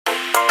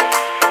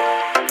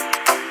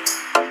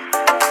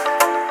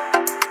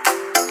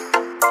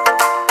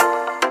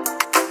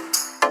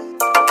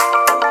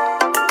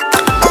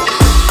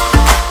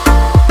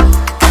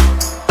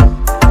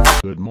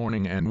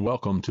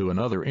welcome to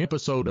another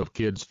episode of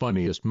Kids'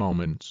 Funniest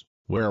Moments,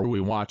 where we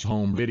watch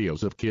home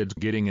videos of kids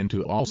getting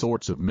into all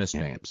sorts of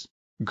mishaps.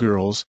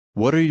 Girls,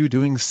 what are you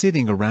doing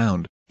sitting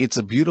around? It's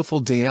a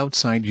beautiful day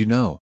outside, you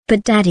know.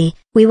 But Daddy,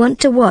 we want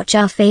to watch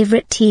our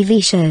favorite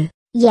TV show.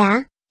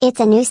 Yeah, it's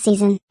a new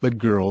season. But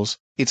girls,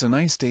 it's a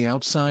nice day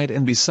outside,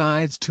 and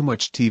besides, too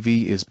much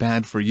TV is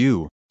bad for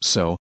you,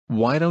 so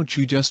why don't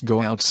you just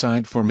go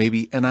outside for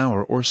maybe an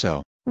hour or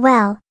so?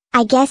 Well,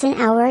 I guess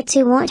an hour or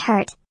two won't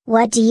hurt.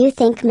 What do you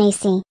think,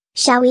 Macy?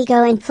 Shall we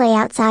go and play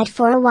outside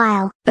for a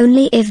while?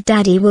 Only if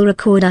Daddy will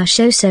record our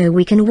show so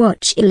we can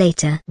watch it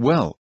later.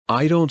 Well,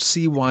 I don't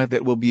see why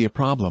that will be a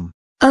problem.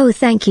 Oh,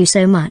 thank you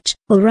so much.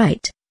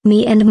 Alright,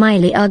 me and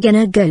Miley are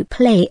gonna go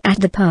play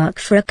at the park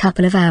for a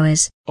couple of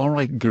hours.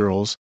 Alright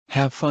girls,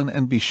 have fun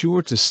and be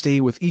sure to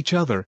stay with each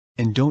other,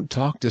 and don't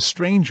talk to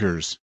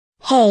strangers.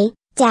 Hey,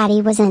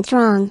 Daddy wasn't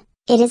wrong.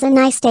 It is a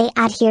nice day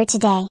out here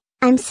today.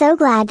 I'm so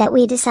glad that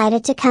we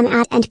decided to come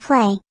out and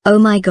play. Oh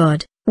my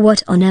god,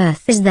 what on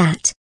earth is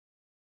that?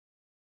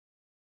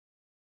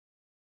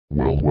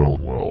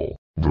 Well,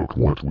 look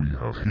what we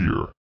have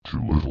here.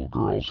 Two little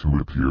girls who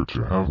appear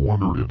to have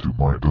wandered into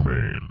my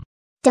domain.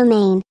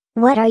 Domain?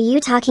 What are you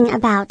talking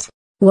about?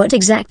 What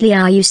exactly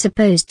are you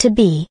supposed to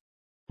be?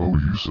 Oh,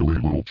 you silly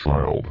little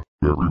child.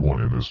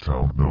 Everyone in this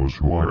town knows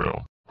who I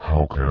am.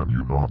 How can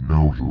you not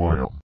know who I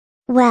am?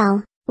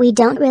 Well, we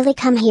don't really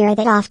come here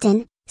that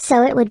often,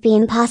 so it would be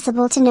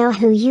impossible to know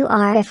who you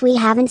are if we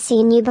haven't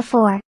seen you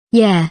before.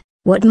 Yeah,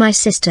 what my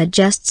sister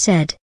just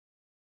said.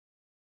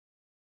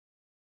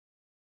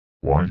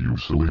 Why, you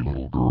silly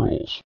little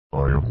girls,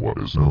 I am what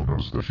is known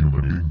as the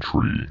human-eating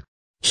tree.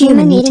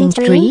 Human-eating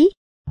tree?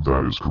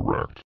 That is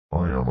correct.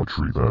 I am a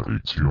tree that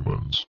eats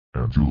humans,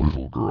 and you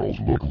little girls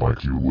look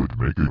like you would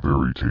make a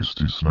very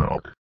tasty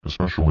snack,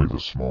 especially the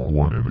small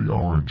one in the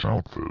orange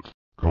outfit.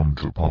 Come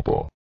to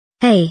Papa.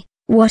 Hey,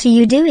 what are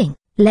you doing?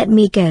 Let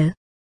me go.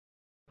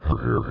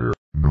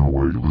 No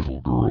way, little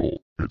girl.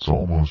 It's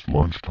almost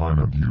lunchtime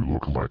and you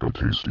look like a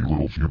tasty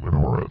little human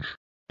orange.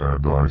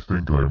 And I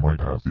think I might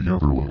have the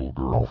other little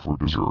girl for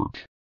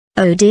dessert.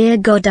 Oh dear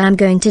God, I'm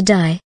going to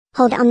die.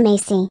 Hold on,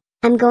 Macy.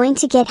 I'm going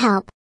to get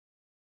help.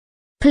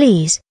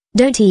 Please,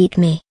 don't eat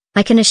me.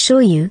 I can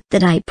assure you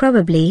that I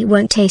probably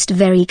won't taste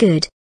very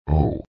good.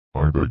 Oh,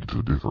 I beg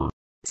to differ.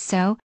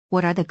 So,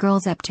 what are the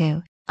girls up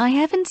to? I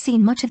haven't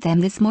seen much of them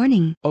this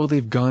morning. Oh,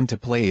 they've gone to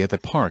play at the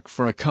park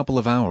for a couple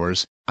of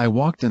hours. I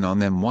walked in on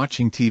them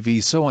watching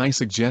TV, so I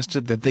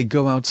suggested that they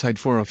go outside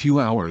for a few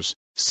hours,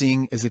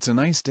 seeing as it's a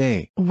nice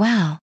day.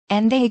 Wow,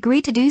 and they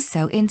agreed to do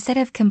so instead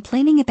of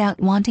complaining about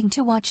wanting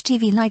to watch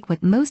TV like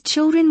what most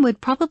children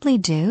would probably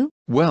do?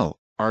 Well,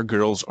 our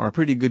girls are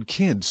pretty good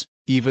kids,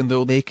 even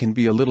though they can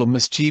be a little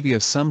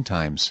mischievous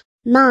sometimes.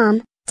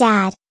 Mom,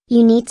 Dad,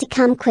 you need to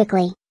come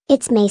quickly.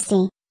 It's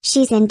Macy.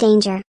 She's in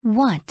danger.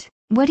 What?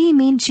 What do you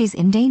mean she's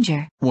in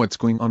danger? What's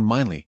going on,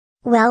 Miley?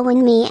 Well,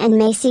 when me and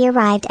Macy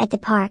arrived at the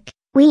park,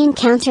 we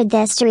encountered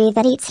this tree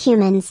that eats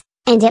humans,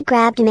 and it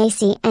grabbed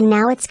Macy and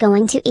now it's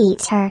going to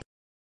eat her.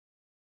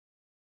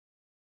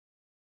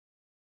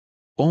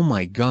 Oh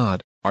my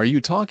God, are you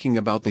talking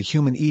about the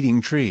human-eating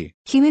tree?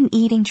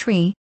 Human-eating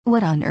tree?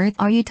 What on earth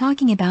are you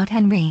talking about,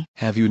 Henry?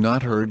 Have you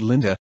not heard,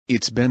 Linda?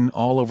 It's been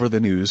all over the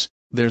news.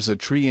 There's a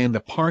tree in the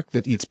park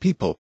that eats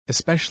people,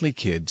 especially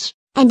kids.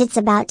 And it's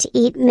about to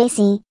eat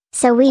Macy,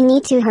 so we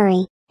need to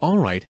hurry.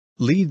 Alright,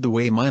 lead the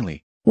way,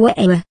 Miley.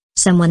 Whatever,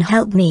 someone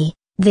help me.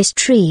 This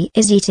tree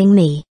is eating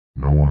me.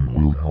 No one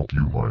will help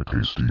you, my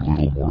tasty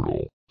little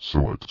mortal,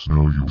 so it's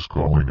no use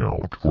calling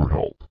out for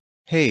help.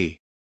 Hey!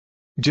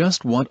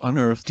 Just what on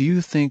earth do you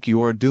think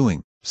you're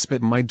doing?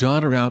 Spit my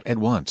daughter out at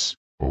once.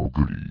 Oh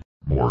goody,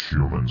 more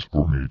humans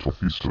for me to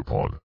feast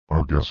upon.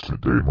 I guess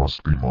today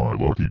must be my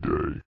lucky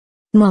day.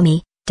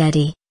 Mommy,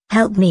 Daddy,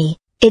 help me,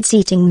 it's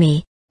eating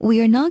me.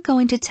 We are not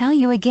going to tell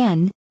you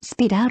again.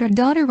 Spit out our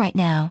daughter right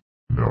now.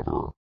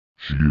 Never.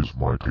 She is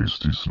my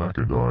tasty snack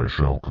and I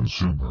shall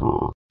consume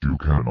her. You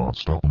cannot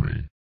stop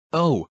me.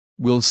 Oh,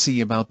 we'll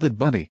see about that,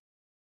 buddy.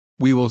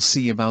 We will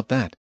see about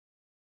that.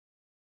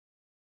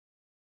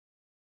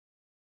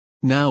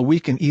 Now we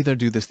can either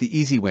do this the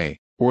easy way,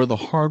 or the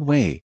hard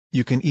way.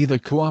 You can either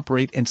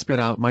cooperate and spit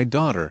out my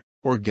daughter,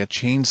 or get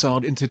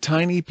chainsawed into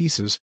tiny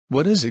pieces.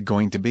 What is it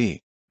going to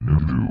be?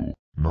 No,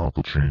 not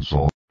the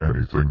chainsaw,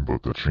 anything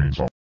but the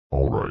chainsaw.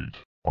 Alright,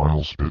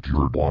 I'll spit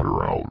your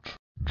daughter out.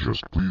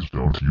 Just please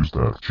don't use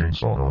that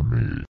chainsaw on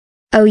me.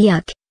 Oh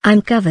yuck,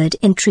 I'm covered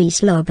in tree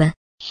slobber.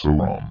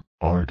 So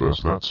I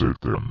guess that's it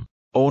then.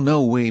 Oh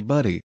no way,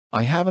 buddy,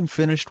 I haven't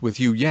finished with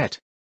you yet.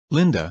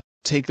 Linda,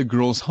 take the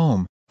girls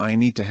home. I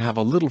need to have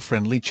a little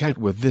friendly chat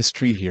with this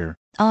tree here.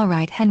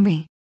 Alright,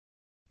 Henry.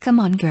 Come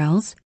on,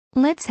 girls.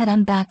 Let's head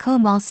on back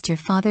home whilst your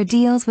father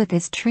deals with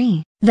this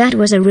tree. That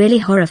was a really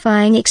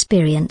horrifying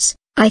experience.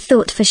 I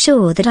thought for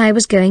sure that I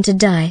was going to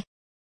die.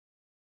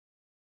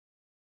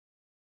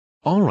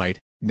 Alright,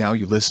 now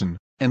you listen,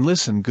 and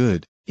listen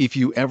good. If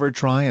you ever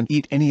try and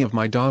eat any of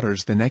my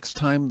daughters the next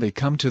time they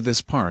come to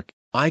this park,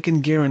 I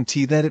can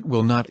guarantee that it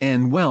will not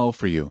end well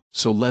for you.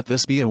 So let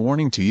this be a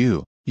warning to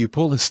you. You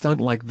pull a stunt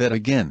like that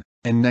again,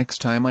 and next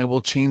time I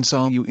will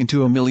chainsaw you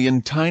into a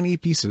million tiny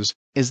pieces.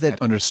 Is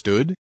that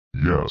understood?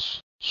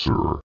 Yes,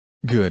 sir.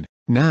 Good.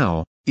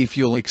 Now, if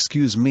you'll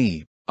excuse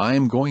me, I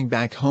am going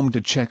back home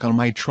to check on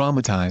my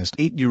traumatized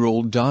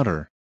 8-year-old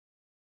daughter.